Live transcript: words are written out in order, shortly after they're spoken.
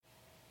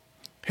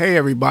Hey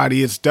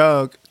everybody, it's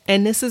Doug,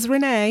 And this is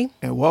Renee.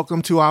 and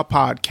welcome to our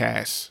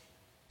podcast,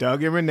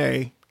 Doug and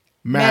Renee,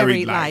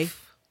 Married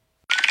Life.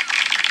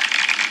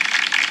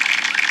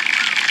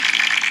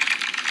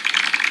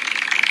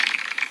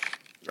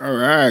 All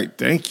right,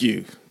 thank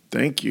you,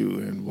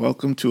 and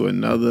welcome to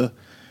another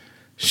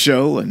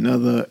show,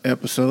 another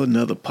episode,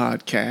 another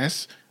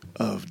podcast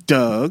of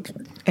Doug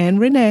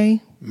And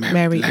Renee,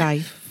 Married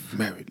Life.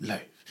 Married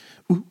Life.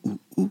 Ooh, ooh,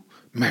 ooh,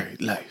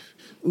 married life.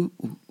 Ooh,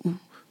 ooh, ooh,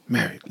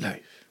 married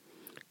life.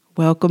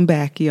 Welcome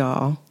back,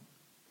 y'all.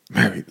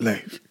 Married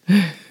life.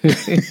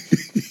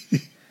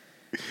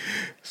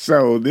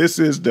 So this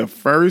is the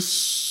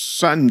first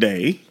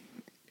Sunday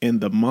in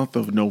the month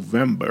of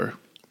November.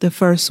 The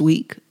first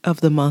week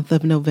of the month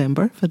of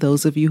November, for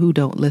those of you who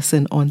don't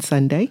listen on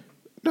Sunday.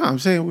 No, I'm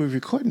saying we're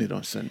recording it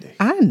on Sunday.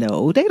 I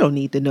know. They don't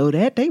need to know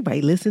that. They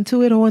might listen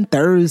to it on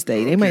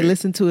Thursday. They might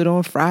listen to it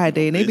on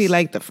Friday, and they be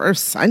like the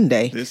first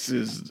Sunday.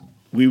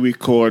 We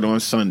record on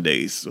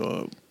Sundays,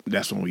 so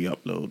that's when we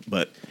upload.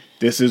 But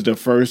this is the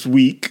first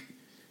week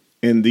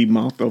in the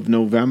month of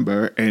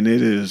November, and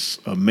it is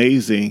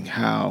amazing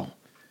how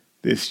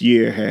this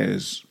year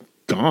has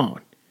gone.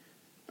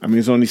 I mean,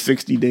 it's only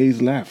 60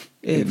 days left.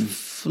 It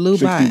flew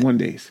 61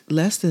 by. days.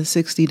 Less than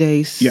 60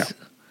 days. Yeah,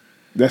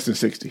 less than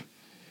 60.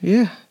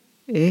 Yeah.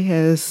 It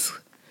has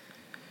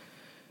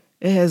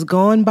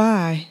gone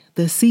by.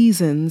 The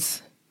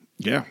seasons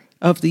Yeah.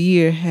 of the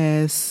year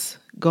has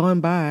gone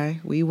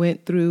by. We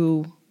went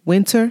through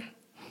winter,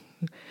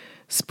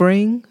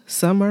 spring,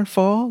 summer,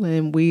 fall,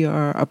 and we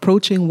are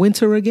approaching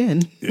winter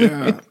again.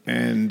 Yeah,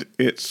 and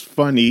it's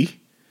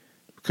funny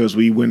because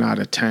we went out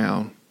of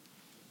town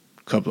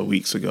a couple of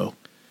weeks ago,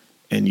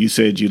 and you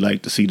said you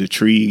like to see the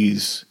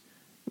trees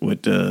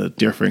with the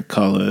different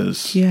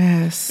colors.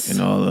 Yes.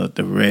 And all of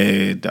the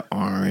red, the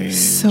orange.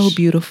 So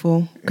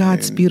beautiful.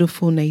 God's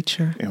beautiful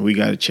nature. And we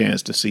got a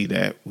chance to see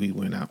that when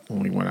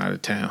we went out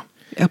of town.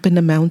 Up in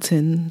the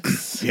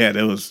mountains. Yeah,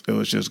 it was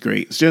just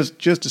great. It's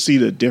just to see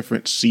the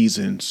different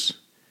seasons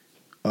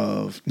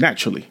of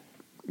naturally,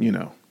 you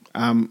know.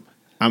 I'm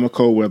a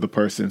cold weather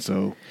person,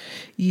 so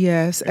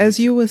Yes. As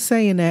you were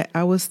saying that,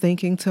 I was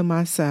thinking to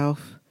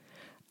myself,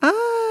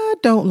 I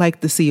don't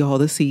like to see all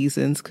the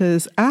seasons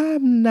because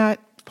I'm not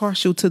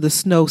partial to the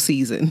snow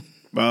season.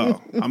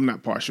 I'm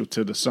not partial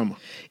to the summer.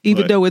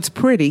 Even though it's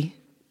pretty.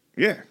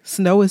 Yeah.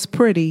 Snow is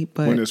pretty,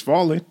 but When it's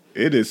falling,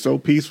 it is so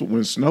peaceful.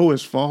 When snow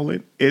is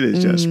falling, it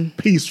is just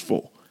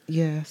peaceful.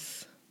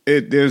 yes.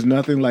 There's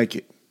nothing like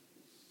it.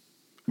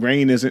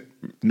 Rain isn't,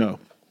 no.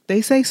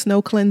 They say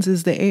snow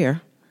cleanses the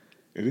air.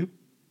 Is it?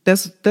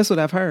 That's what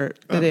I've heard,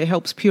 that it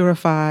helps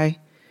purify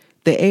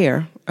the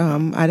air.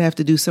 I'd have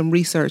to do some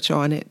research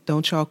on it.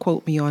 Don't y'all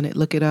quote me on it.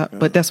 Look it up.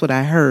 But that's what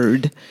I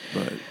heard.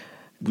 But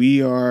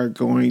we are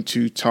going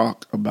to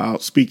talk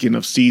about, speaking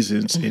of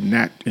seasons in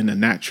the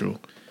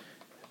natural.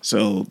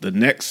 So the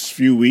next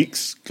few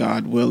weeks,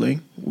 God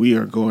willing, we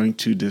are going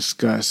to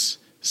discuss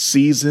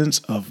seasons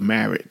of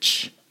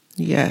marriage.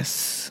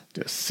 Yes.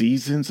 The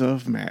seasons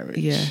of marriage.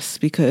 Yes,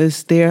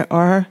 because there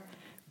are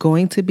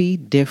going to be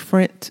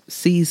different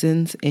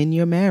seasons in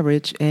your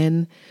marriage,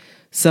 and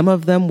some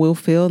of them will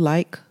feel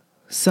like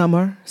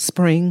summer,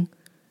 spring,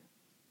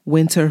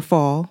 winter,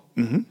 fall.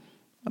 Mm-hmm.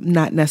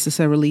 Not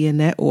necessarily in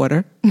that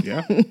order.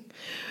 Yeah.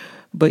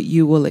 But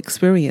you will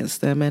experience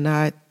them. And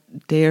I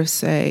dare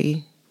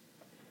say,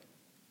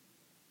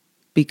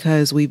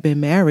 because we've been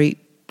married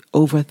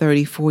over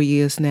 34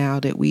 years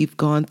now, that we've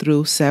gone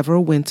through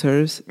several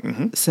winters,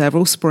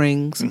 several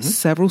springs,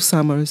 several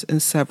summers,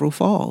 and several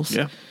falls.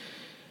 Yeah.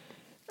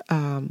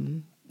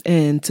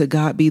 And to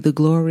God be the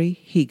glory,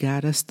 he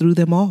got us through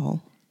them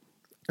all.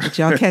 Did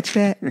y'all catch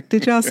that?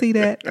 Did y'all see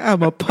that?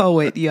 I'm a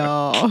poet,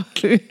 y'all.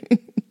 This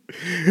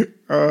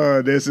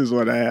is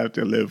what I have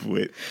to live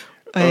with.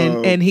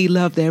 And he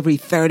loved every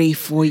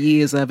 34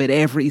 years of it,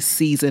 every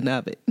season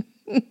of it.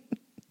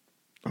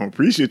 I'm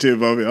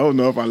appreciative of it. I don't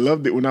know if I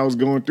loved it when I was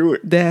going through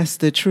it. That's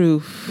the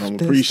truth. I'm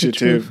That's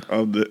appreciative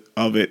of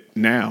it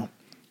now.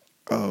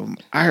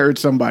 I heard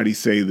somebody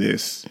say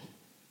this,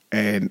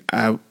 and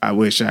I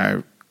wish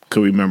I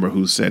could remember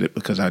who said it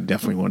because I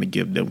definitely want to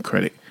give them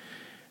credit.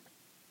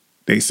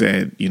 They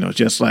said,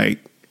 just like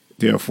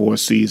there are 4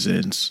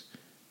 seasons,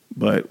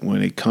 but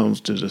when it comes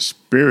to the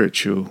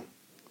spiritual,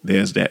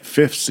 there's that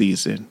 5th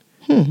season,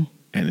 and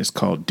it's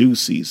called due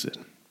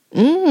season.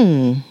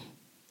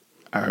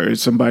 I heard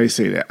somebody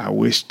say that. I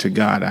wish to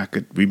God I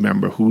could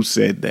remember who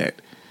said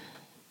that.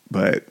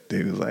 But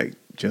they was like,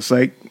 just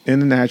like in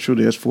the natural,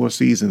 there's 4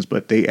 seasons,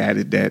 but they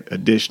added that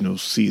additional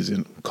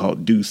season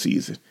called due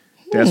season.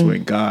 That's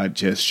when God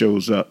just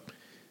shows up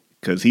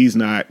because he's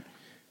not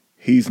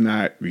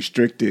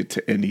restricted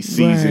to any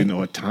season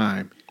or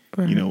time.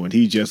 Right. When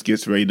he just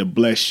gets ready to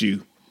bless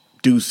you,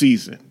 due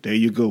season. There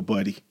you go,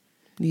 buddy.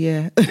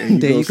 Yeah.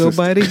 There you go,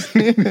 buddy.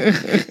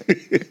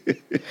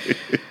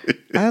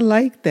 I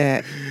like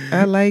that.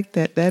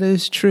 That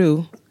is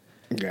true.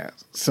 Yeah.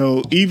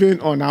 So even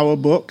on our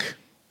book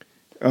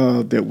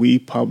that we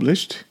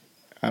published,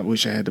 I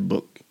wish I had the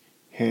book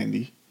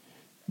handy,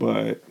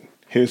 but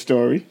his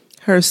story.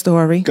 Her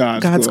story,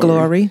 God's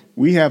glory.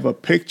 We have a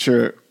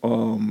picture,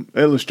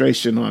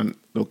 illustration on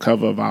the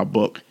cover of our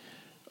book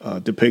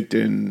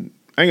depicting,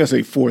 I ain't gonna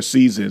say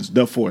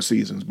the 4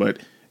 seasons, but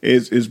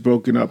it's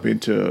broken up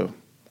into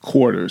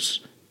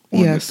quarters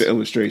on the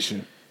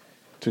illustration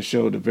to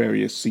show the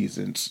various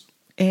seasons.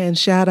 And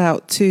shout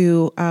out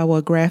to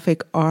our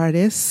graphic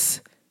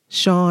artist,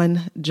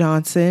 Sean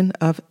Johnson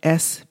of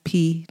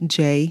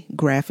SPJ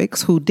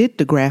Graphics, who did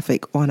the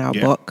graphic on our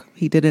book.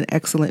 He did an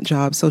excellent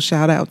job, so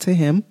shout out to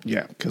him.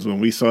 Yeah, because when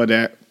we saw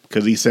that,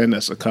 because he sent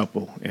us a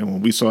couple, and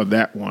when we saw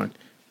that one,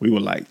 we were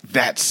like,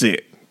 that's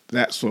it.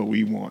 That's what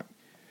we want.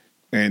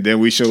 And then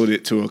we showed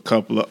it to a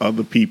couple of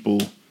other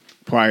people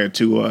prior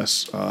to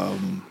us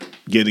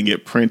getting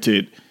it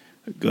printed,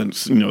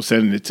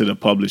 sending it to the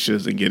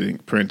publishers and getting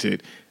it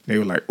printed. They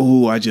were like,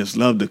 "Oh, I just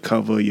love the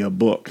cover of your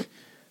book."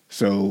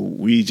 So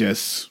we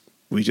just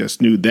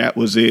knew that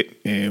was it,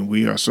 and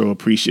we are so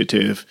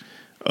appreciative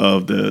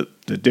of the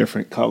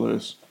different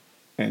colors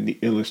and the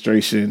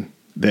illustration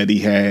that he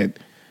had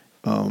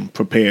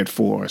prepared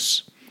for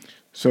us.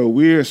 So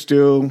we're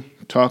still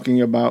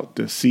talking about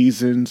the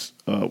seasons,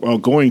 or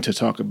going to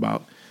talk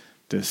about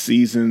the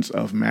seasons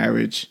of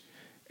marriage.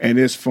 And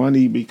it's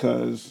funny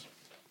because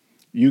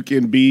you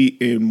can be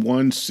in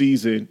one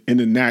season in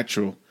the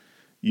natural.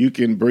 You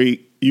can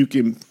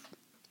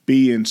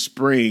be in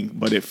spring,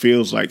 but it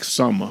feels like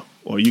summer.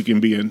 Or you can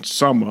be in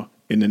summer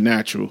in the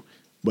natural,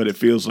 but it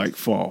feels like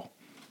fall.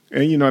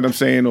 And you know what I'm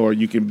saying? Or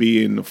you can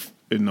be in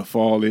the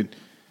fall, and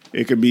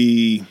it could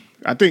be,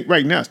 I think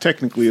right now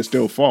it's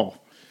still fall.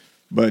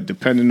 But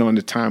depending on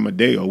the time of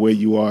day or where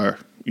you are,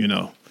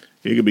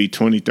 it could be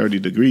 20, 30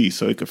 degrees,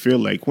 so it could feel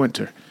like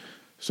winter.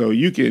 So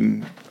you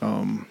can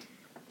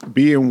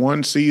be in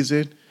one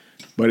season,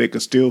 but it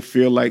could still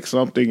feel like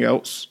something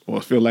else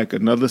or feel like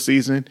another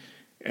season,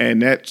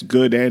 and that's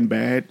good and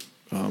bad.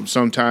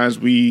 Sometimes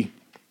when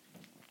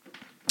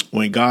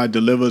God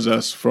delivers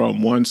us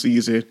from one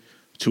season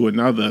to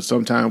another,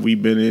 sometimes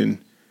we've been in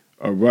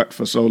a rut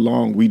for so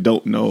long, we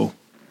don't know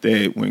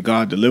that when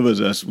God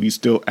delivers us, we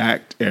still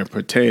act and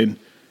pretend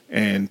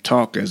and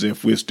talk as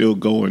if we're still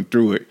going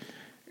through it.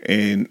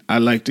 And I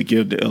like to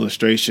give the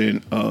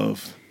illustration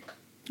of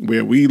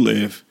where we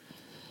live.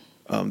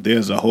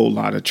 There's a whole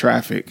lot of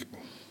traffic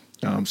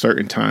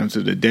certain times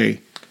of the day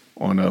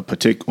on the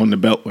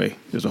Beltway.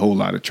 There's a whole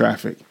lot of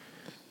traffic.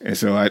 And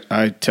so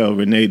I tell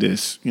Renee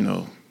this,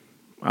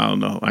 I don't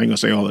know, I ain't gonna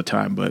say all the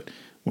time, but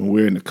when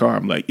we're in the car,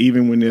 I'm like,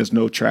 even when there's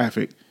no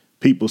traffic,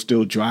 people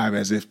still drive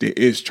as if there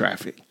is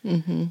traffic.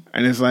 Mm-hmm.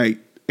 And it's like,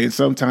 and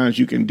sometimes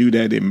you can do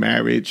that in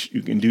marriage.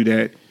 You can do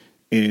that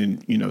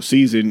in,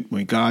 season.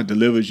 When God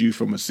delivers you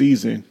from a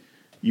season,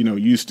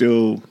 you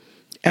still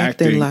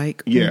acting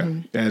like,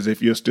 as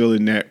if you're still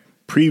in that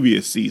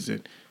previous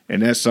season.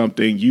 And that's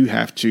something you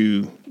have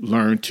to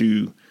learn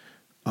to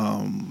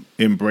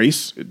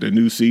embrace the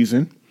new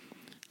season,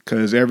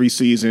 because every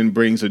season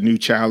brings a new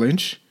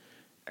challenge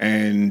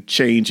and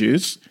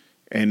changes.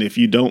 And if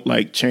you don't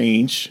like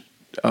change,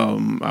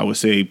 I would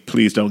say,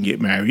 please don't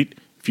get married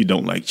if you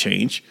don't like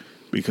change,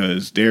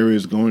 because there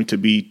is going to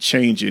be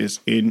changes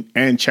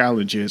and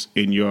challenges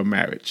in your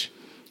marriage.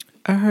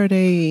 I heard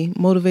a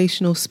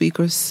motivational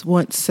speaker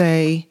once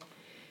say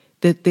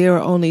that there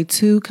are only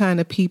 2 kind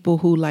of people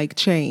who like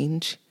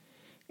change.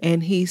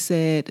 And he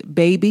said,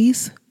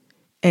 babies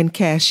and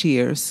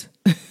cashiers.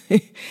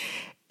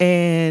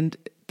 And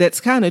that's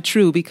kind of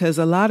true, because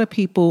a lot of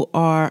people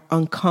are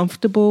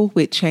uncomfortable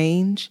with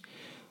change.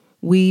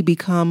 We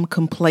become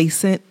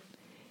complacent,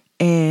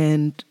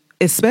 and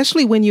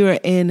especially when you're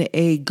in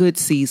a good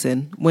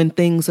season, when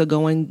things are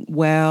going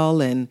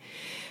well and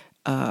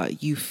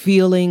you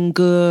feeling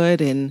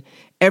good and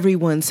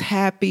everyone's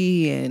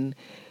happy and,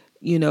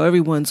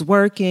 everyone's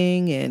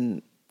working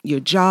and your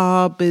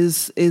job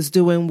is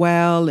doing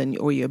well,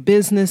 or your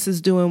business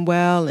is doing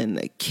well, and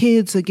the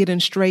kids are getting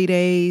straight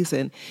A's,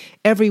 and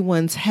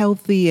everyone's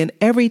healthy, and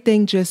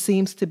everything just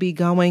seems to be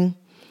going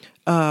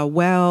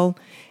well,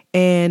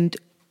 and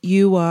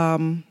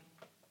you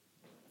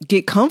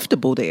get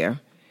comfortable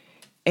there.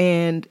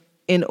 And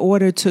in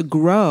order to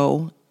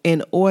grow,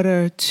 in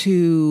order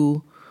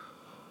to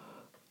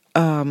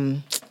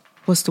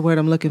what's the word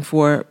I'm looking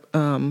for?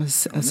 A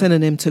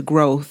synonym to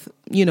growth,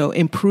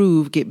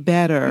 improve, get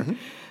better,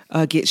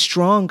 get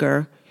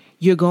stronger,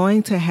 you're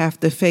going to have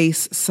to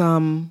face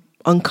some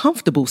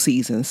uncomfortable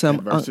seasons,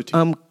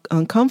 some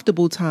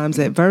uncomfortable times,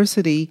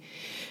 adversity.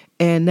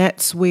 And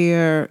that's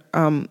where,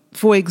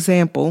 for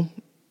example,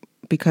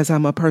 because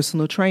I'm a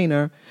personal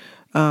trainer,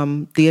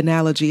 the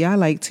analogy I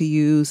like to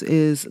use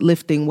is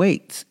lifting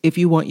weights. If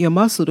you want your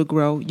muscle to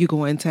grow, you're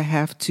going to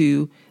have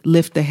to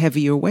lift a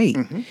heavier weight.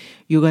 Mm-hmm.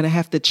 You're going to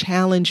have to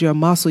challenge your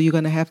muscle. You're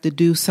going to have to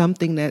do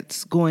something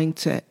that's going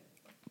to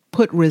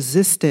put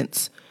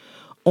resistance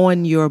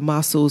on your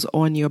muscles,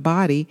 on your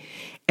body.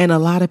 And a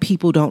lot of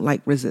people don't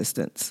like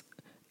resistance.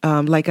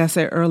 Like I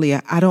said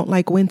earlier, I don't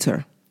like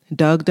winter.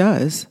 Doug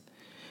does.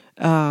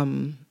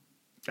 I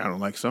don't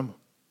like summer.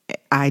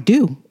 I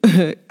do.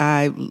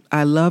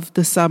 I love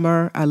the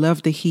summer. I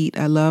love the heat.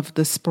 I love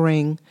the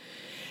spring.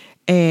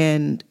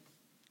 And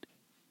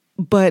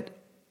But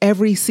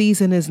every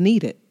season is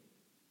needed.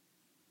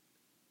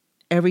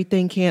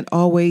 Everything can't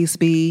always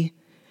be,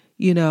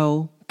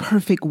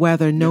 perfect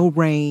weather, no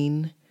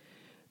rain,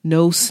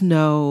 no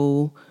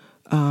snow,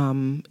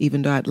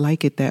 even though I'd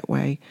like it that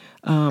way.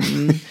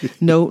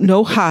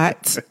 No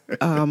hot.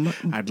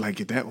 I'd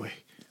like it that way.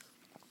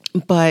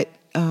 But,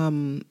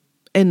 and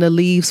the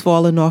leaves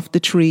falling off the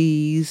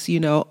trees,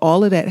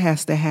 all of that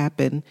has to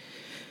happen.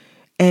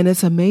 And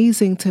it's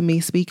amazing to me,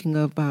 speaking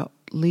about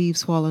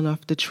leaves falling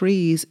off the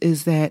trees,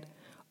 is that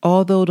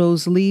although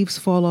those leaves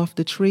fall off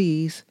the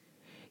trees,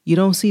 you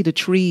don't see the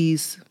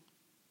trees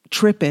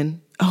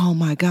tripping. Oh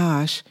my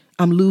gosh,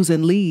 I'm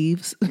losing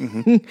leaves.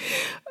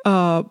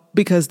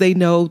 Because they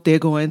know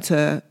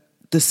the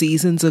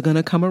seasons are going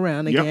to come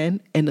around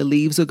again, and the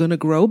leaves are going to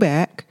grow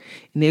back,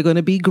 and they're going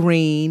to be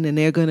green, and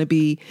they're going to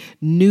be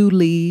new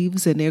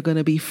leaves, and they're going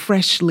to be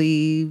fresh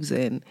leaves.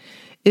 And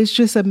it's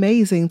just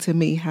amazing to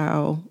me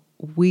how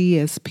we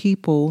as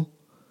people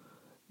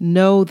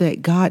know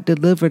that God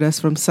delivered us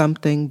from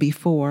something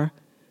before,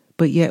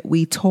 but yet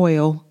we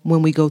toil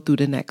when we go through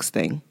the next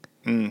thing.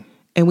 And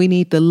we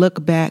need to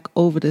look back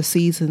over the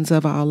seasons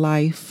of our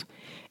life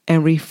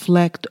and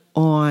reflect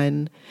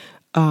on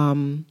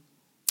the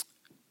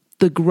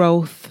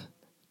growth,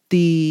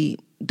 the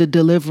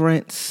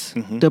deliverance,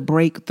 the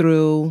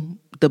breakthrough,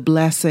 the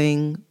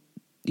blessing,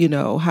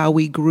 how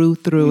we grew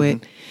through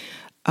it.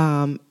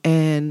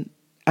 And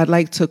I'd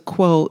like to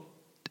quote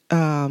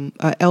an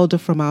elder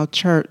from our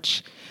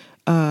church,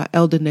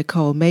 Elder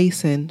Nicole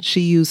Mason.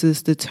 She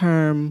uses the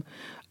term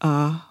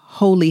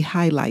holy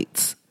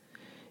highlights.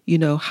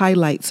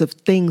 Highlights of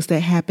things that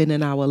happen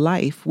in our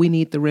life. We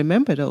need to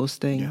remember those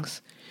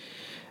things. Yeah.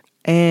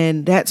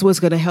 And that's what's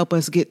going to help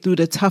us get through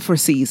the tougher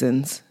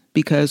seasons,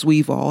 because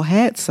we've all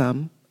had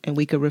some, and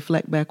we could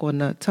reflect back on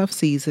the tough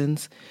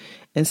seasons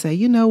and say,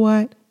 you know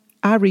what?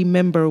 I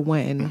remember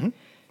when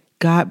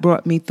God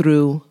brought me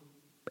through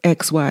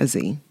X, Y,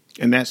 Z.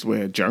 And that's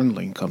where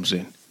journaling comes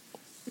in.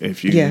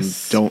 If you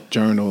don't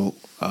journal,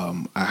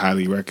 I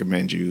highly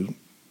recommend you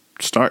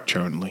start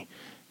journaling.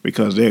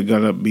 Because there are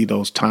going to be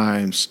those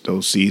times,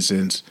 those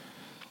seasons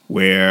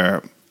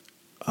where,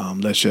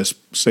 let's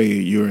just say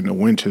you're in the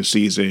winter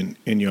season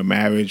in your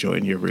marriage or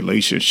in your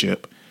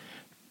relationship,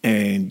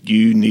 and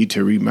you need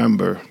to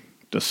remember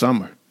the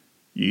summer.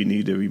 You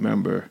need to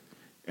remember,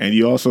 and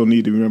you also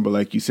need to remember,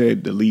 like you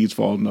said, the leaves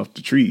falling off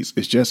the trees.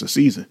 It's just a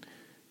season.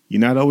 You're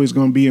not always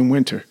going to be in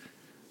winter,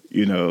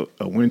 a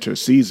winter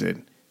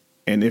season.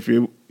 And if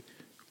you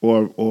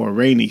or a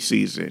rainy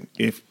season,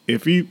 if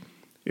you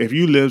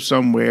live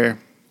somewhere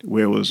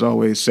where it was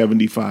always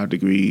 75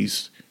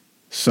 degrees,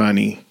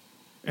 sunny,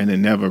 and it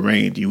never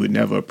rained, you would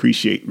never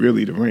appreciate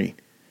really the rain.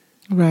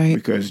 Right.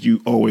 Because you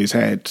always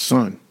had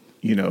sun.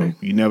 Right.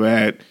 You never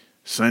had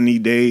sunny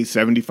days,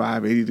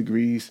 75, 80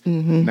 degrees,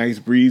 nice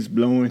breeze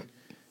blowing.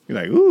 You're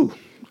like, ooh.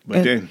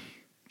 But then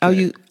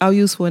I'll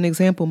use for an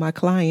example my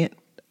client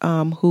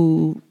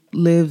who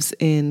lives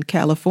in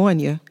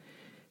California.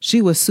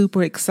 She was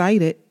super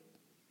excited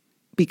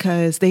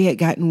because they had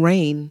gotten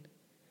rain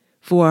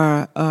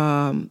for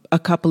a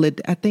couple of,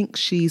 I think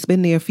she's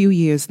been there a few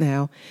years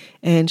now.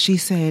 And she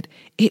said,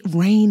 it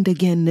rained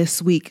again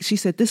this week. She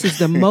said, this is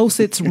the most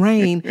it's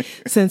rained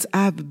since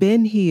I've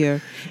been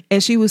here.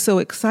 And she was so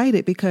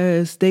excited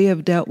because they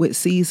have dealt with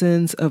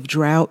seasons of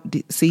drought,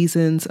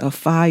 seasons of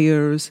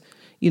fires,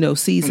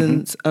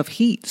 seasons of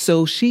heat.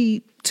 So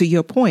she, to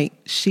your point,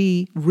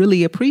 she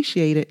really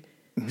appreciated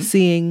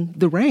seeing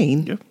the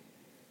rain. Yeah.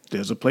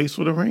 There's a place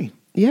for the rain.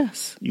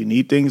 Yes. You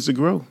need things to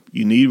grow.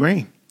 You need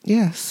rain.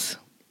 Yes.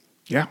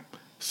 Yeah.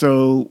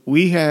 So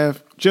we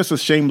have just a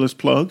shameless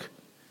plug.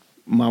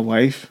 My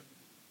wife,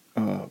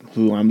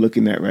 who I'm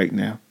looking at right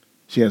now,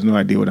 she has no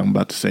idea what I'm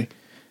about to say,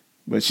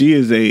 but she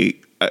is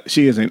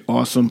an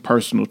awesome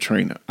personal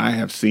trainer. I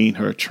have seen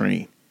her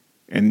train,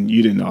 and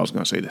you didn't know I was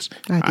going to say this.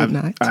 I did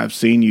not. I've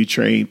seen you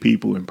train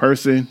people in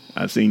person.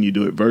 I've seen you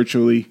do it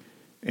virtually,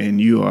 and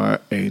you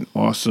are an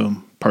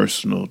awesome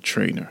personal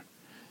trainer.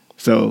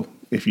 So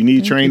if you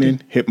need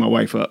training, hit my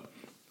wife up.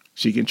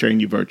 She can train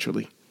you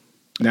virtually.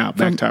 Now,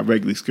 back to our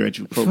regularly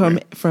scheduled program.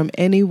 From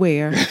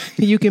anywhere.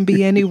 You can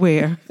be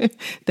anywhere.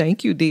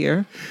 Thank you,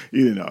 dear.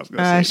 You didn't know I was going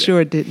to say that. I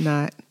sure did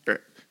not.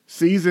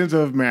 Seasons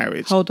of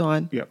marriage. Hold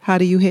on. Yep. How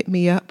do you hit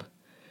me up?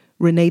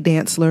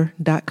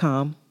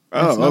 ReneeDantzler.com.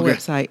 That's my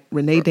website,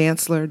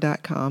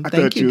 ReneeDantzler.com.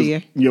 Thank you,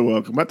 dear. You're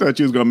welcome. I thought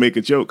you was going to make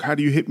a joke. How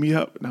do you hit me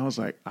up? And I was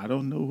like, I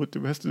don't know what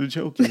the rest of the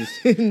joke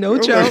is. No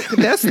joke.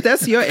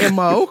 That's your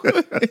MO.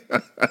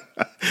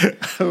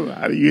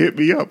 How do you hit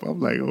me up?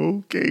 I'm like,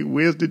 okay,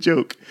 where's the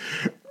joke?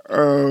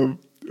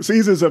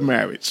 Seasons of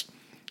marriage.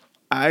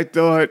 I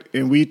thought,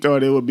 and we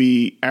thought it would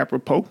be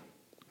apropos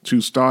to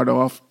start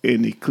off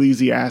in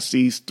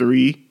Ecclesiastes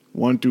 3,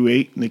 1 through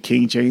 8 in the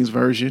King James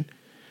Version.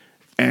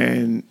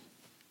 And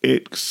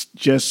it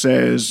just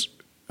says,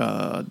 do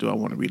I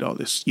want to read all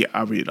this? Yeah,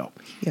 I'll read it all.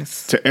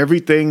 Yes. To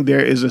everything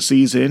there is a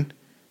season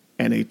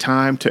and a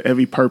time to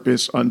every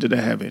purpose under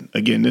the heaven.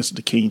 Again, this is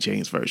the King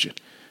James Version.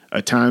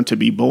 A time to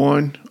be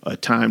born, a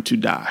time to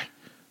die,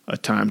 a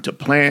time to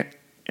plant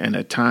and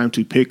a time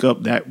to pick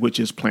up that which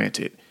is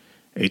planted,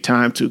 a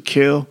time to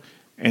kill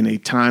and a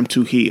time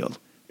to heal,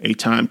 a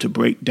time to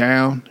break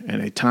down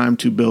and a time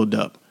to build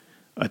up,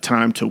 a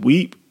time to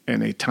weep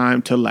and a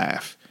time to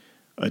laugh,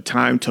 a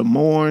time to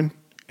mourn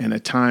and a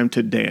time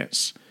to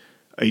dance,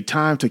 a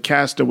time to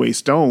cast away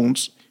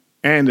stones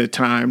and a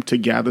time to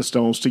gather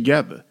stones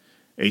together,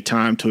 a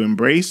time to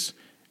embrace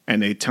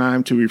and a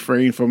time to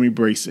refrain from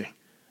embracing,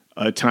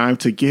 a time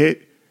to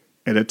get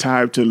and a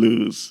time to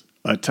lose,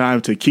 a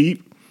time to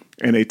keep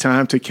and a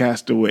time to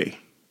cast away,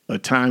 a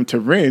time to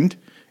rend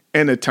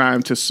and a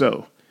time to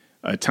sow,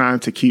 a time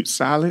to keep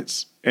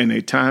silence and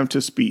a time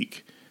to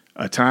speak,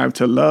 a time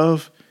to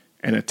love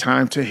and a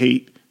time to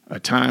hate, a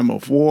time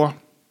of war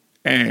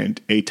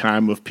and a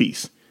time of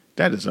peace.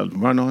 That is a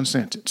run-on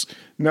sentence.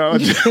 No,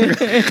 that's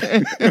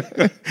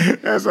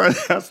why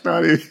I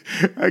started.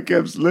 I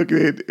kept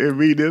looking at and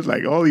reading this,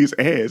 like all these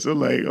ads. I'm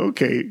like,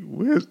 okay,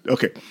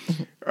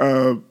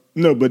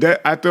 no, but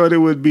that I thought it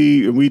would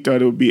be, and we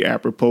thought it would be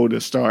apropos to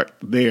start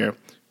there,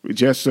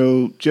 just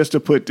to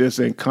put this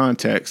in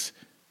context.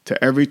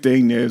 To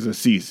everything, there's a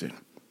season.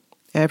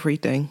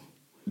 Everything.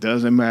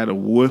 Doesn't matter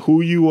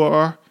who you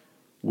are,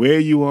 where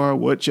you are,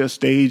 what your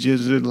stage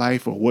is in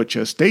life, or what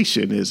your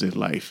station is in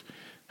life.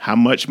 How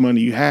much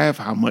money you have,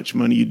 how much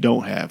money you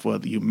don't have,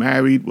 whether you're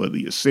married, whether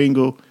you're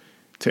single,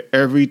 to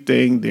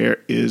everything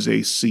there is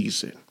a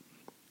season.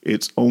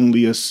 It's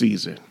only a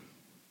season.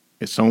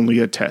 It's only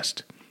a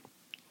test.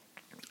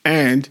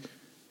 And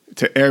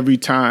to every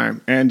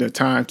time, and a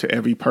time to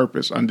every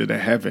purpose under the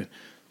heaven.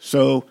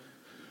 So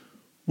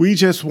we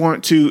just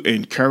want to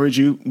encourage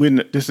you.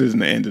 This isn't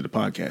the end of the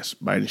podcast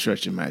by any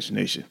stretch of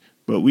imagination,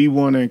 but we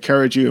want to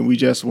encourage you, and we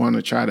just want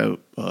to try to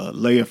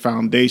lay a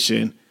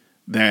foundation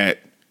that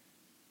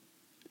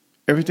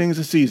everything is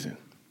a season,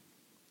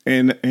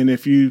 and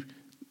if you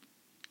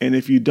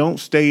don't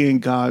stay in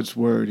God's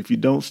word, if you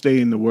don't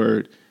stay in the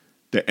word,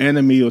 the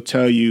enemy will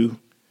tell you,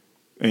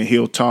 and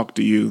he'll talk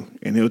to you,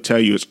 and he'll tell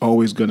you it's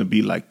always going to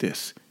be like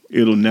this.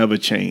 It'll never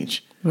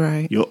change.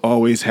 Right. You'll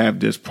always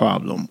have this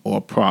problem or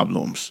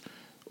problems,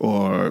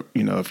 or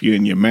if you're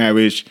in your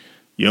marriage,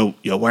 your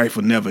wife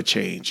will never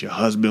change, your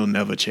husband will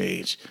never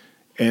change,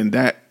 and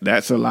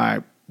that's a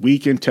lie. We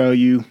can tell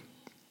you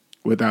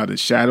without a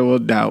shadow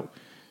of doubt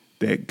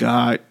that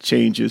God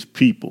changes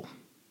people,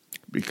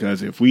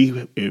 because if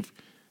we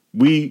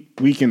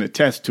can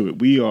attest to it.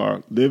 We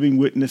are living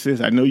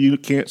witnesses. I know you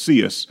can't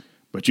see us,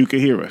 but you can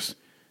hear us.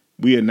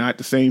 We are not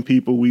the same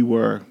people we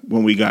were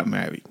when we got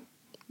married,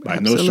 by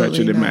Absolutely no stretch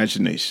of the not.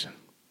 imagination.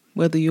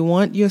 Whether you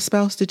want your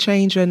spouse to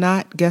change or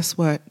not, guess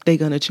what? They're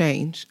going to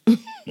change.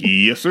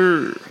 Yes,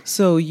 sir.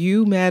 So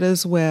you might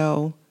as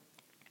well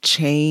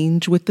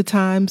change with the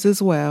times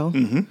as well,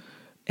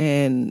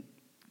 and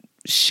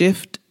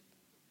shift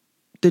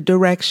the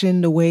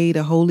direction, the way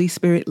the Holy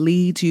Spirit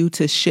leads you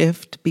to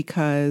shift,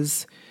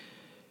 because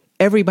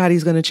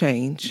everybody's going to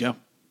change. Yeah.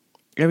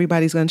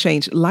 Everybody's going to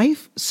change.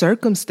 Life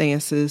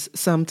circumstances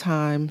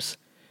sometimes,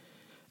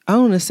 I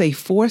don't want to say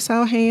force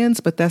our hands,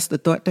 but that's the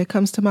thought that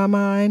comes to my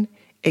mind.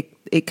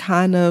 It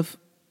kind of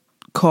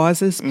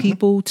causes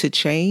people to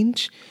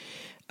change.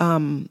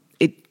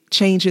 It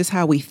changes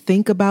how we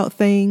think about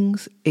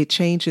things. It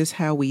changes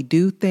how we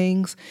do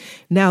things.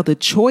 Now, the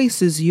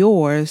choice is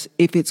yours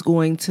if it's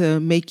going to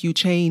make you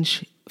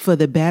change for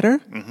the better,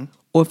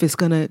 or if it's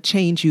going to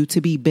change you to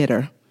be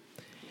bitter.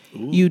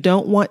 Ooh. You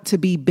don't want to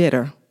be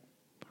bitter.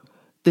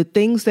 The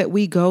things that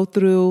we go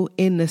through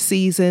in the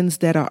seasons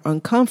that are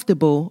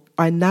uncomfortable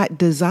are not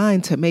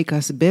designed to make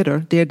us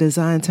bitter. They're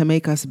designed to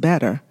make us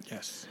better.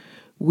 Yes.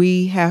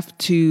 We have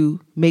to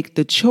make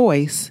the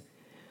choice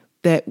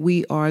that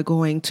we are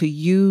going to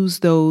use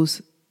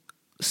those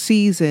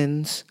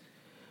seasons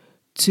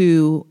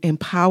to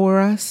empower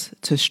us,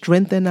 to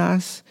strengthen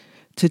us,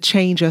 to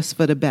change us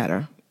for the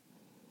better.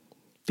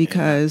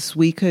 Because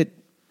we could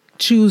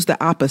choose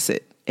the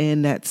opposite,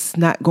 and that's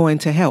not going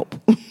to help.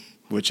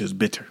 Which is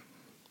bitter.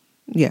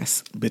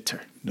 Yes.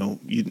 Bitter. No,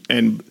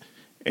 and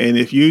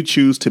if you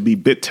choose to be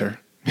bitter,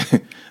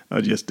 I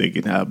was just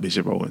thinking how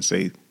Bishop Owen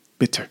say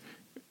bitter.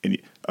 And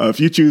if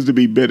you choose to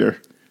be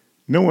bitter,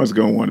 no one's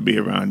going to want to be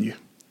around you.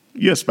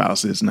 Your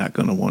spouse is not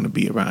going to want to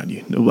be around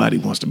you. Nobody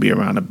wants to be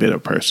around a bitter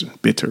person.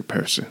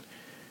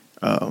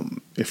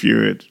 If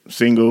you're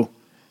single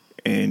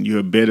and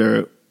you're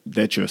bitter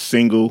that you're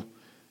single,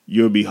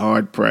 you'll be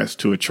hard pressed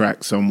to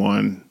attract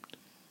someone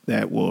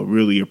that will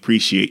really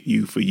appreciate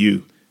you for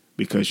you,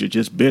 because you're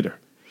just bitter.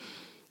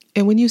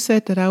 And when you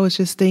said that, I was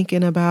just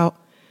thinking about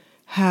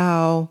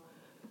how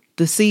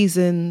the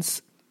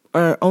seasons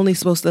are only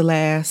supposed to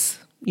last,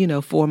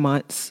 4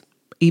 months,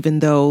 even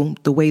though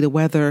the way the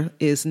weather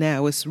is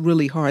now, it's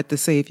really hard to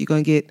say if you're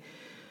going to get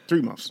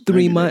 3 months,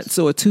 3 months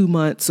or 2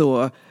 months,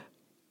 or,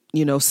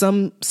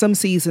 some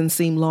seasons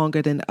seem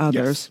longer than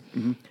others.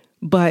 Yes.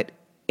 But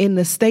in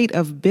the state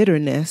of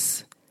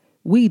bitterness,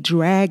 we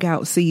drag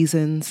out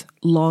seasons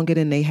longer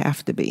than they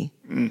have to be.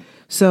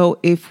 So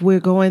if we're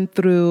going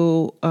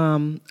through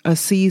a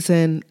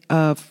season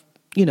of,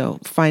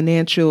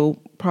 financial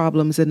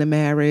problems in the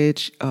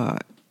marriage,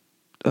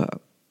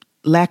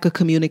 lack of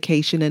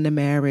communication in the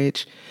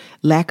marriage,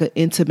 lack of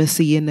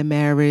intimacy in the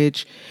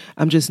marriage.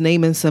 I'm just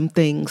naming some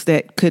things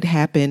that could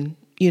happen,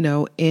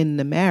 in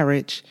the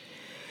marriage.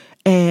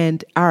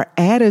 And our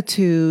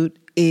attitude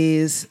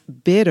is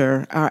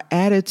bitter. Our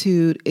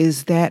attitude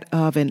is that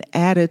of an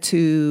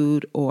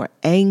attitude or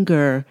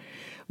anger.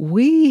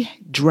 We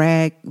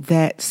drag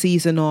that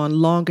season on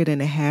longer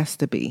than it has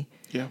to be.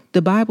 Yeah.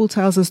 The Bible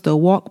tells us to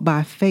walk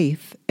by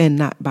faith and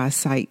not by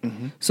sight.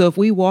 Mm-hmm. So if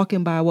we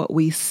walking by what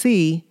we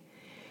see,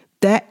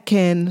 that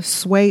can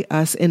sway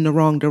us in the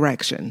wrong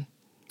direction,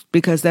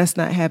 because that's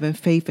not having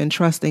faith and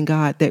trust in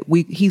God that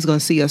He's going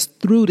to see us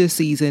through this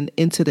season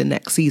into the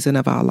next season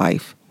of our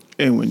life.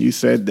 And when you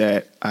said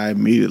that, I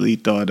immediately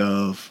thought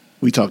of,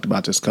 we talked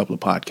about this a couple of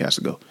podcasts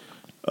ago,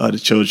 the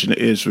children of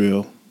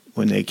Israel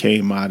when they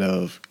came out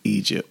of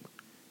Egypt.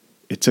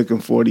 It took them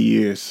 40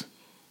 years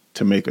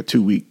to make a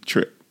 2-week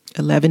trip.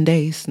 11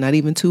 days, not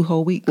even 2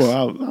 whole weeks.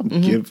 Well,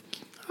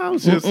 I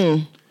was just...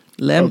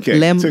 Lem it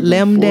took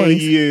them 40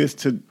 days. years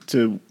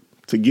to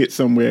get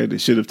somewhere that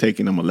should have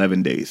taken them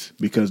 11 days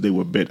because they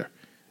were bitter.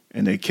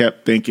 And they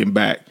kept thinking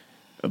back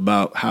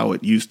about how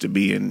it used to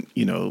be and,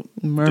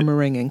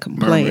 murmuring and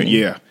complaining.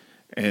 Yeah.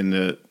 And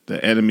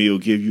the enemy will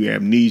give you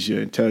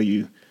amnesia and tell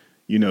you,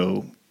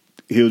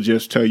 he'll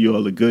just tell you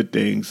all the good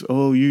things.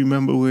 Oh, you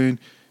remember when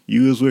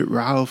you was with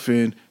Ralph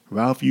and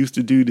Ralph used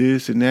to do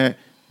this and that?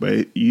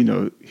 But,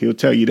 he'll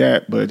tell you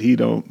that, but he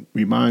don't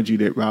remind you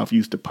that Ralph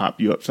used to pop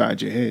you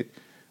upside your head.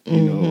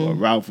 Or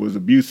Ralph was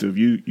abusive.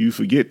 You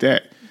forget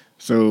that.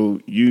 So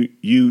you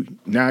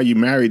now you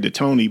married to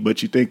Tony,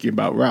 but you're thinking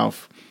about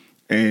Ralph.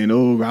 And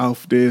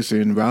Ralph this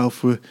and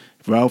Ralph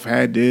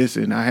had this,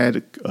 and I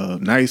had a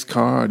nice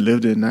car,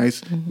 lived in a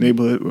nice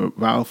neighborhood.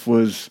 Ralph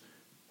was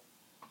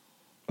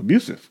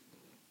abusive.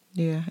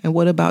 Yeah, and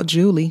what about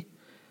Julie?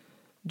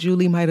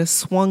 Julie might have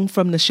swung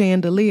from the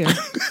chandelier,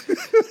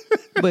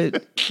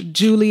 but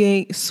Julie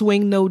ain't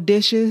swing no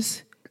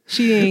dishes.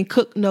 She ain't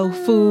cook no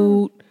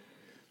food.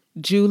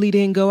 Julie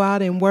didn't go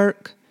out and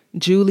work.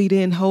 Julie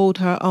didn't hold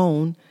her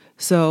own.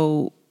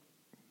 So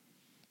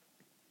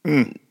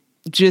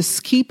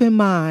just keep in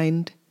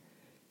mind,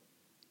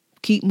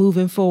 keep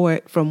moving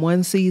forward from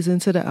one season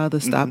to the other.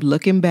 Stop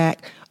looking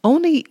back.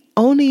 Only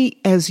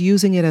as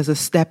using it as a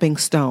stepping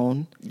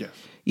stone. Yes.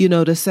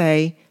 To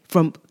say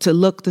to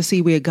look to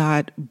see where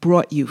God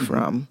brought you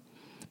from,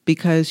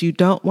 because you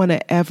don't want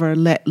to ever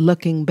let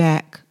looking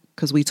back,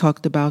 because we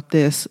talked about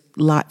this,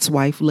 Lot's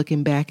wife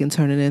looking back and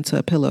turning into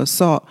a pillar of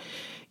salt.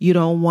 You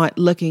don't want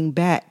looking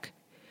back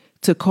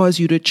to cause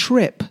you to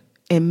trip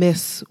and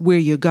miss where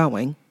you're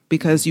going,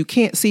 because you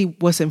can't see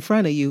what's in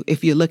front of you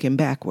if you're looking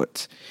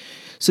backwards.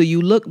 So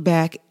you look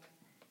back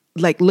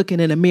like looking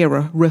in a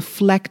mirror,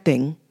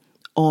 reflecting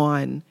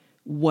on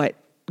what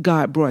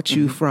God brought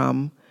you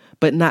from,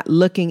 but not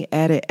looking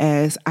at it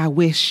as, I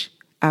wish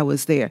I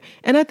was there.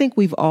 And I think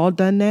we've all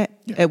done that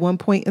at one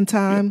point in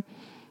time,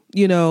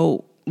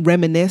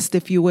 reminisced,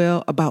 if you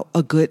will, about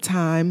a good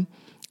time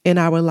in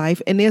our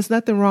life. And there's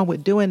nothing wrong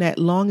with doing that,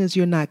 long as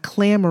you're not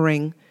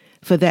clamoring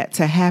for that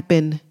to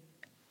happen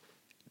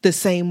the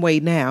same way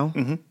now,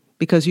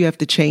 because you have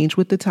to change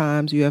with the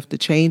times. You have to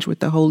change with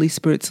the Holy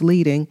Spirit's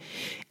leading.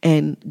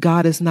 And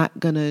God is not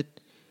going to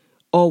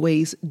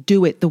always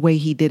do it the way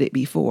He did it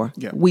before.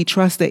 Yeah. We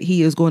trust that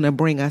He is going to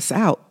bring us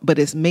out, but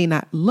it may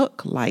not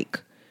look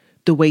like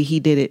the way He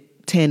did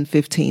it 10,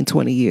 15,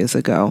 20 years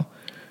ago.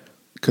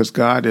 Because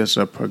God is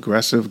a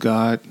progressive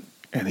God,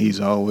 and He's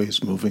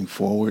always moving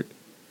forward.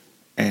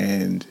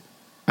 And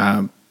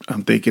I'm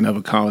thinking of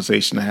a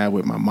conversation I had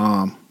with my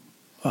mom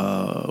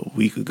a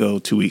week ago,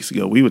 2 weeks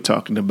ago. We were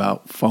talking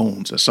about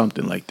phones or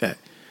something like that,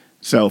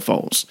 cell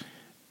phones.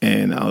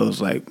 And I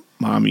was like,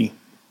 Mommy,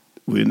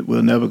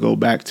 we'll never go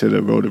back to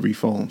the rotary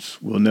phones.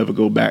 We'll never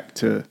go back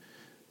to,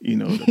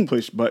 the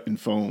push button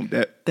phone.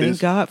 Thank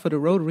God for the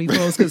rotary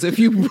phones, because if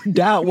you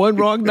dial one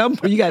wrong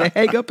number, you got to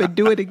hang up and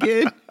do it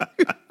again.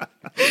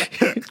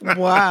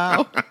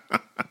 Wow.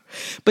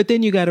 But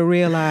then you got to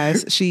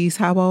realize she's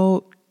how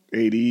old?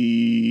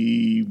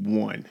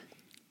 81.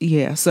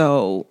 Yeah,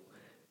 so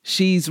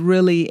she's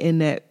really in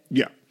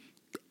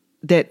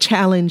that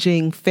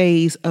challenging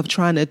phase of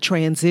trying to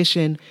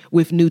transition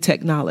with new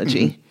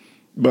technology.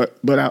 But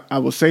I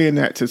was saying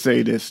that to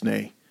say this,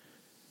 Nay.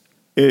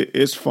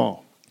 It's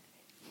fall.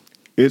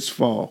 It's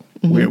fall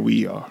where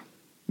we are.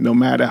 No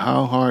matter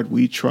how hard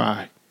we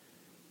try,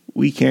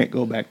 we can't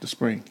go back to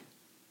spring.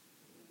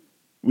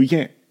 We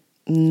can't.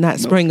 Not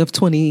spring of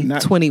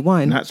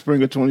 2021. Not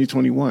spring of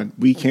 2021.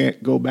 We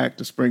can't go back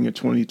to spring of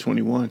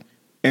 2021.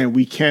 And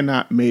we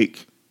cannot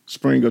make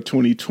spring of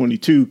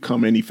 2022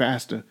 come any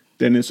faster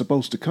than it's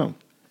supposed to come.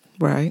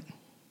 Right.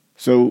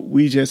 So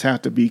we just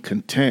have to be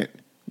content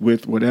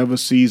with whatever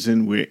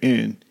season we're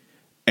in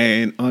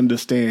and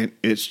understand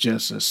it's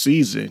just a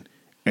season,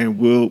 and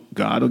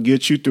God will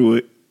get you through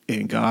it,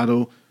 and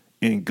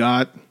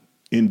God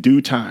in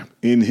due time,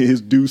 in His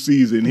due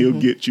season, He'll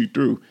get you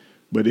through.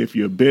 But if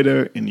you're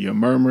bitter and you're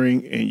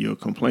murmuring and you're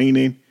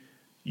complaining,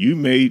 you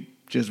may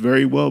just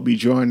very well be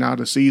drawing out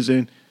a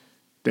season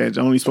that's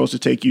only supposed to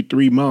take you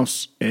 3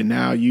 months, and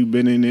now you've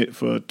been in it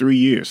for 3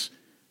 years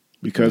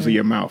because of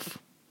your mouth,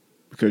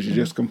 because you're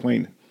just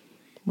complaining.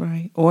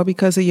 Right. Or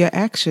because of your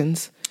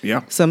actions.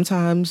 Yeah.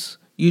 Sometimes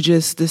you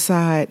just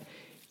decide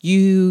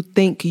you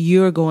think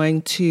you're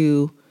going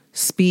to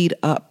speed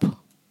up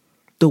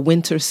the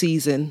winter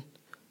season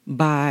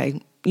by,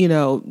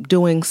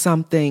 doing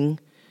something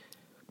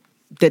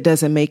that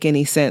doesn't make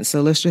any sense.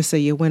 So let's just say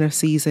your winter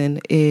season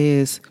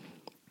is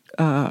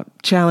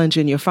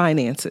challenging your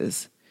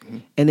finances.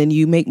 And then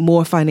you make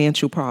more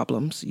financial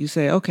problems. You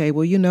say, okay,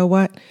 well, you know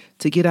what?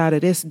 To get out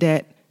of this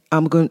debt,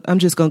 I'm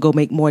just going to go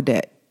make more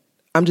debt.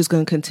 I'm just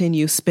going to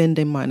continue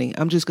spending money.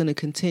 I'm going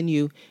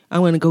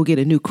to go get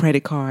a new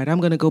credit card. I'm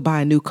going to go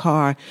buy a new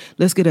car.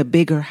 Let's get a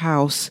bigger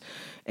house.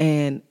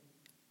 And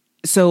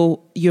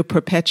so you're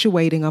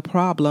perpetuating a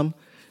problem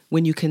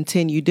when you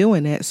continue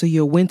doing that. So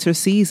your winter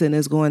season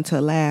is going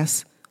to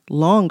last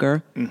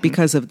longer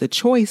because of the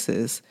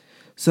choices.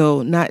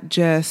 So not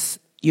just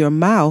your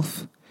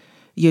mouth,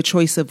 your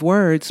choice of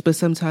words, but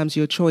sometimes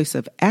your choice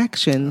of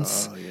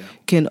actions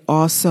can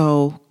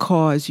also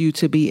cause you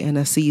to be in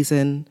a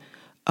season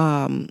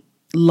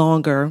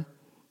longer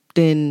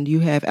than you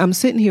have. I'm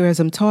sitting here as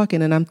I'm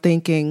talking and I'm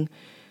thinking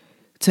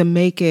to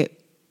make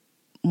it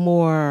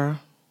more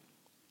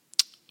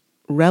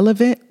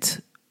relevant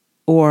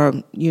or,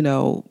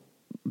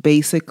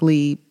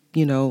 basically,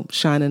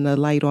 shining a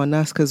light on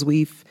us because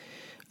we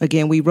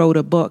wrote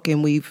a book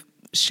and we've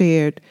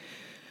shared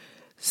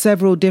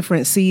several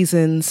different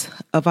seasons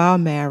of our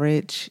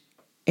marriage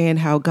and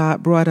how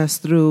God brought us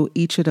through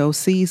each of those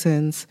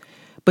seasons.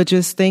 But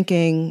just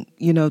thinking,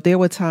 there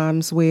were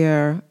times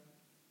where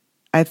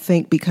I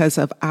think because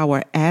of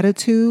our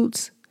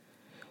attitudes,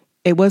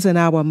 it wasn't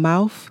our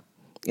mouth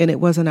and it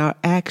wasn't our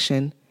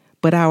action,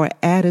 but our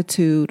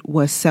attitude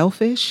was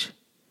selfish.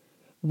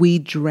 We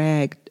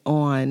dragged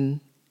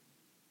on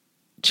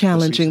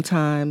challenging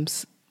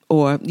times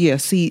or, a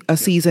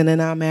season in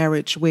our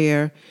marriage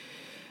where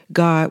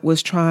God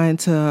was trying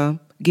to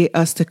get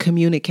us to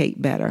communicate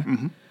better.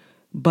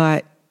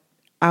 But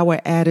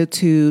our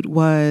attitude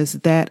was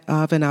that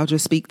of, and I'll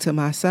just speak to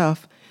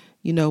myself,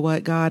 you know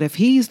what, God, if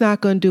he's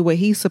not going to do what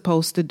he's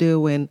supposed to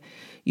do and,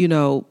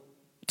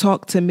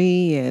 talk to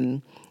me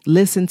and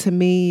listen to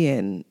me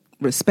and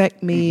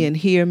respect me and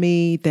hear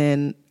me,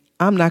 then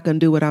I'm not going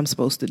to do what I'm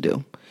supposed to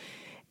do.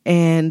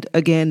 And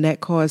again,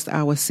 that caused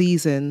our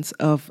seasons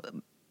of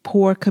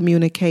poor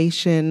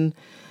communication,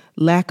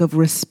 lack of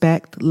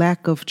respect,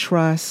 lack of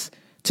trust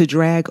to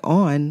drag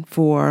on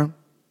for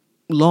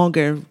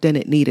longer than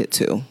it needed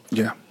to.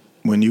 Yeah.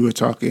 When you were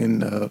talking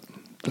the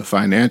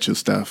financial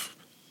stuff,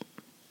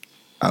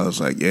 I was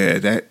like, yeah,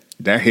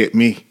 that hit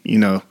me.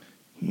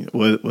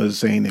 What was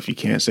saying, if you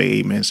can't say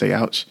amen, say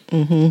ouch.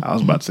 I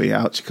was about to say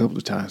ouch a couple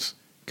of times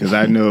because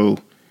I know,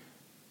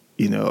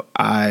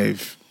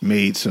 I've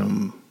made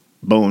some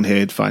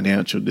bonehead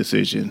financial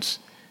decisions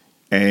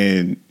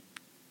and,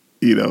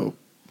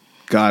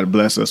 God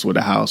bless us with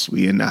a house.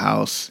 We in the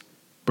house,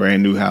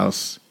 brand new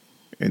house,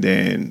 and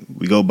then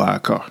we go buy a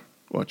car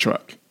or a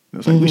truck. And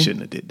it's like, we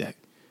shouldn't have did that.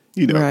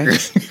 Right.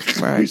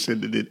 We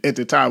shouldn't have did at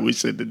the time. We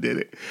shouldn't have did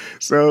it.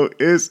 So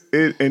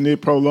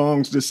it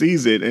prolongs the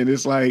season, and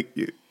it's like,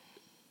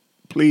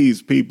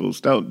 please, people,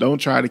 don't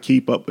try to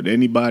keep up with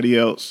anybody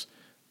else.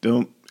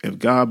 If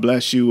God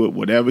bless you with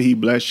whatever He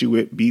bless you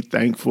with, be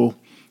thankful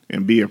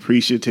and be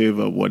appreciative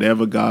of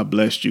whatever God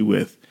blessed you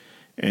with,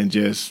 and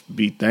just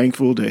be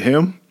thankful to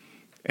Him.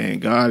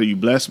 And God, you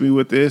bless me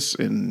with this,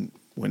 and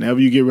whenever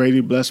you get ready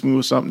to bless me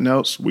with something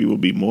else, we will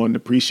be more than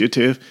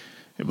appreciative.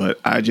 But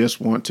I just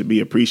want to be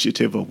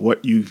appreciative of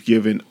what you've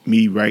given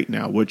me right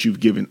now, what you've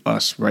given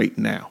us right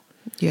now.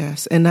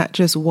 Yes, and not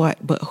just what,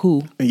 but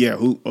who. Yeah,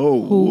 who?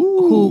 Oh,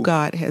 who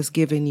God has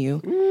given you.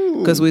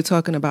 Because we're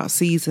talking about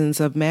seasons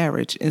of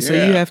marriage. And so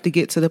you have to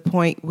get to the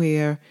point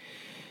where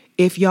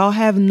if y'all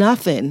have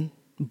nothing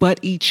but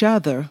each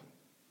other,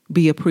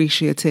 be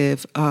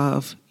appreciative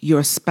of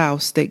your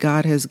spouse that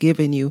God has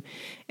given you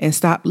and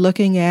stop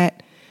looking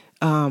at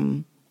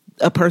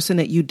a person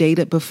that you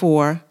dated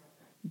before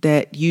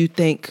that you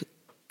think,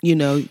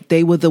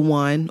 they were the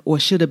one or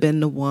should have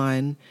been the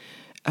one.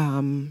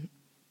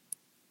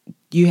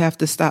 You have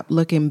to stop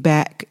looking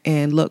back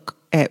and look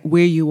at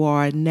where you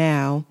are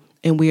now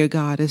and where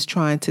God is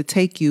trying to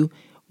take you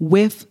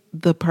with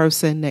the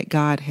person that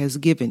God has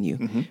given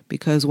you.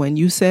 Because when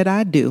you said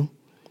I do,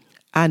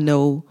 I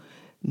know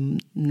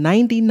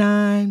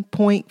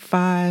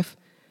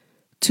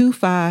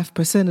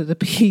 99.525% of the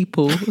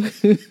people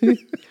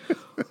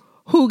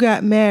who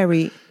got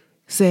married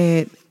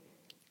said,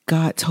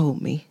 God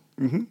told me,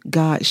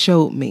 God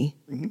showed me,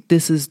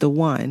 this is the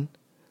one.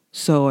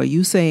 So are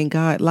you saying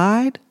God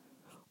lied?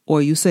 Or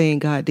are you saying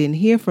God didn't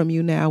hear from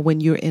you now when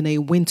you're in a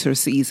winter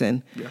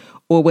season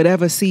or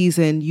whatever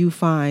season you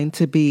find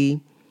to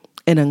be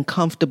an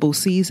uncomfortable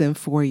season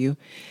for you?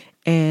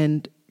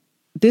 And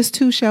this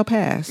too shall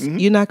pass.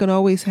 You're not going to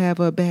always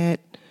have a bad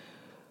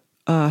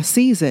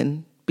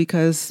season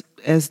because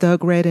as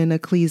Doug read in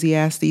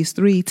Ecclesiastes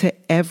 3, to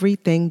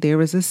everything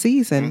there is a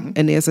season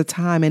and there's a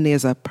time and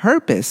there's a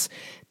purpose.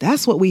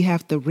 That's what we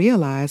have to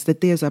realize,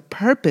 that there's a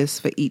purpose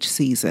for each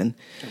season.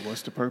 And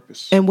what's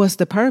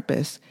the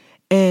purpose?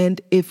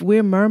 And if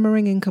we're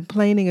murmuring and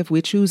complaining, if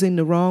we're choosing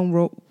the wrong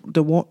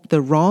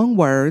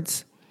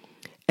words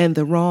and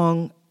the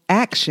wrong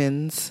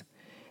actions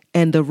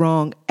and the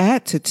wrong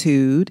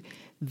attitude,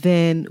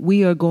 then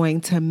we are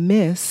going to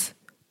miss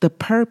the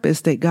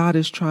purpose that God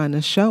is trying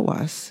to show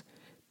us.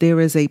 There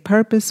is a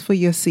purpose for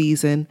your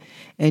season,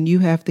 and you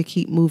have to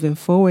keep moving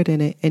forward in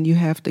it, and you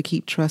have to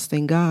keep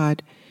trusting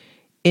God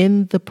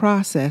in the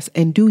process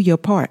and do your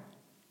part.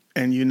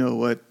 And you know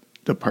what?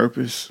 The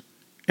purpose,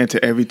 and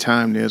to every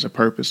time there's a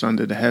purpose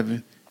under the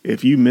heaven.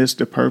 If you miss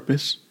the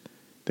purpose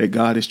that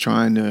God is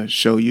trying to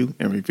show you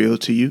and reveal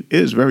to you,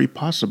 it is very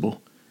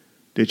possible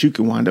that you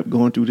can wind up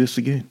going through this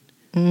again.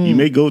 You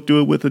may go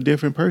through it with a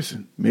different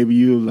person. Maybe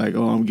you're like,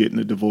 oh, I'm getting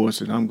a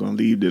divorce and I'm going to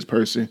leave this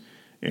person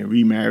and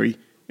remarry.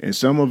 And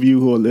some of you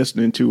who are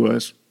listening to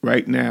us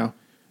right now,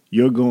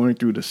 you're going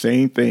through the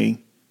same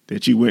thing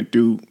that you went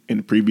through in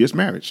the previous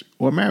marriage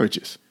or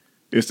marriages.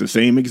 It's the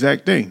same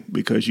exact thing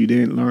because you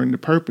didn't learn the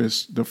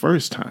purpose the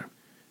first time,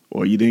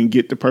 or you didn't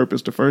get the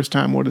purpose the first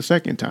time or the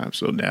second time.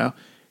 So now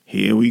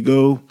here we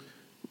go.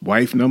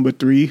 Wife number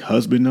 3,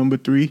 husband number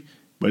 3.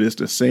 But it's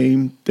the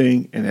same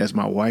thing. And as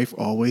my wife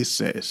always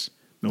says,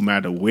 no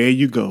matter where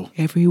you go,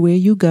 everywhere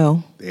you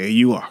go, there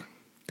you are.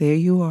 There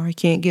you are. I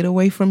can't get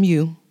away from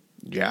you.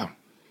 Yeah.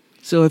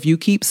 So if you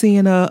keep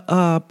seeing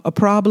a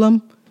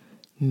problem,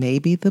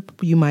 maybe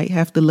you might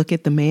have to look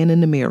at the man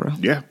in the mirror.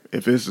 Yeah.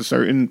 If it's a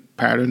certain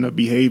pattern of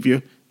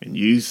behavior and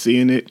you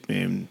seeing it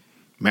in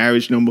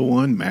marriage number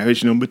 1,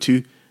 marriage number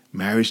 2,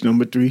 marriage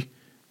number 3,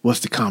 what's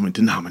the common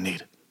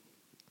denominator?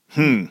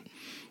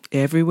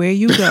 Everywhere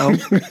you go,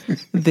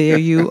 there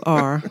you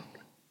are.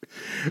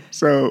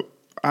 So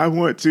I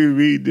want to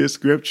read this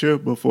scripture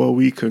before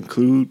we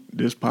conclude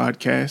this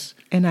podcast.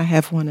 And I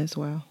have one as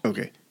well.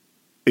 Okay.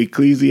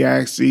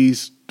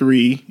 Ecclesiastes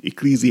 3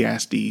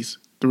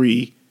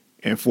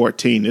 and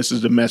 14. This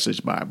is the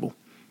Message Bible.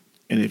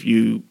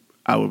 And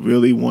I would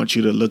really want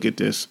you to look at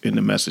this in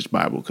the Message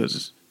Bible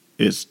because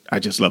I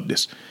just love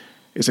this.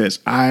 It says,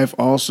 I've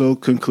also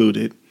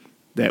concluded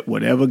that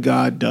whatever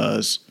God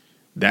does,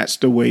 that's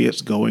the way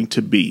it's going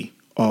to be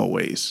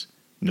always.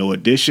 No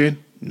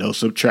addition, no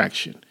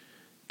subtraction.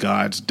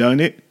 God's done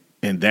it,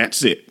 and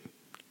that's it.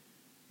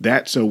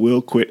 That's so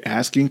we'll quit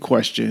asking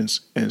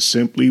questions and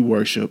simply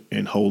worship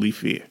in holy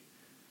fear.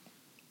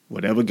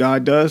 Whatever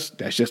God does,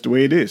 that's just the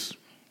way it is.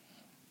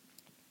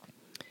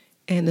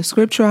 And the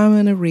scripture I'm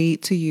going to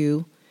read to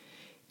you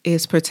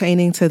is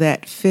pertaining to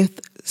that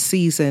 5th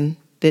season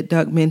that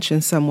Doug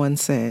mentioned someone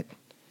said.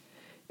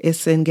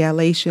 It's in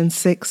Galatians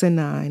 6 and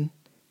 9.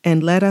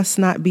 And let us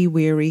not be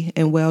weary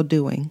in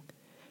well-doing,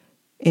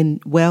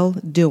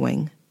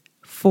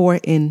 for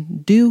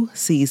in due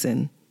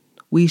season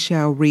we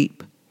shall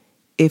reap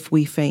if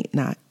we faint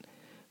not.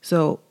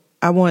 So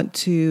I want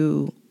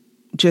to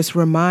just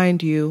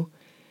remind you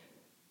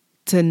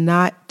to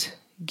not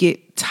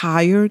get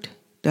tired.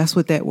 That's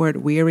what that word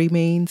weary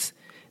means.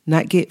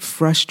 Not get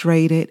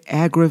frustrated,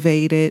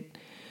 aggravated,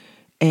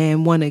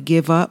 and want to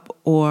give up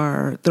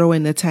or throw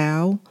in the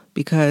towel.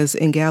 Because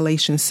in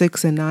Galatians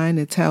 6 and 9,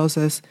 it tells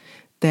us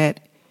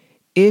that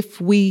if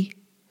we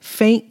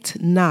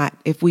faint not,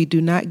 if we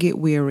do not get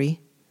weary,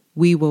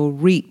 we will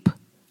reap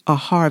a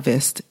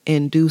harvest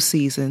in due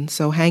season.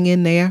 So hang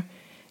in there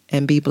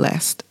and be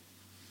blessed.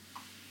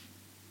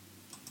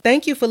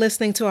 Thank you for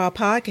listening to our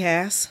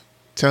podcast.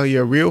 Tell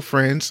your real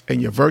friends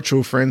and your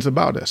virtual friends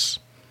about us.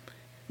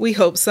 We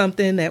hope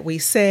something that we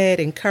said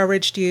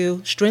encouraged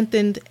you,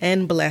 strengthened,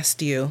 and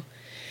blessed you.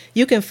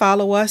 You can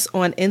follow us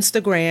on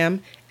Instagram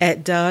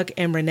at Doug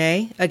and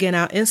Renee. Again,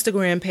 our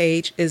Instagram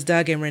page is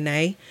Doug and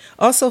Renee.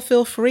 Also,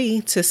 feel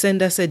free to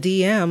send us a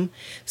DM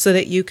so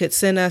that you could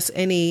send us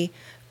any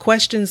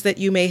questions that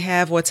you may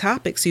have or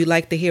topics you'd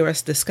like to hear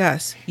us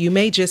discuss. You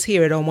may just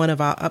hear it on one of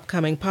our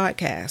upcoming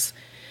podcasts.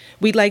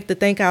 We'd like to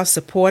thank our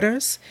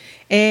supporters.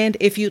 And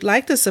if you'd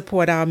like to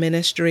support our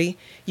ministry,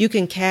 you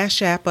can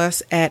Cash App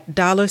us at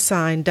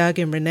 $ Doug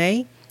and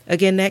Renee.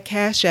 Again, that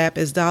Cash App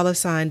is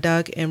 $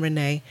 Doug and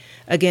Renee.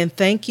 Again,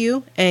 thank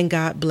you and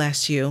God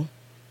bless you.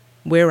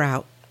 We're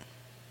out.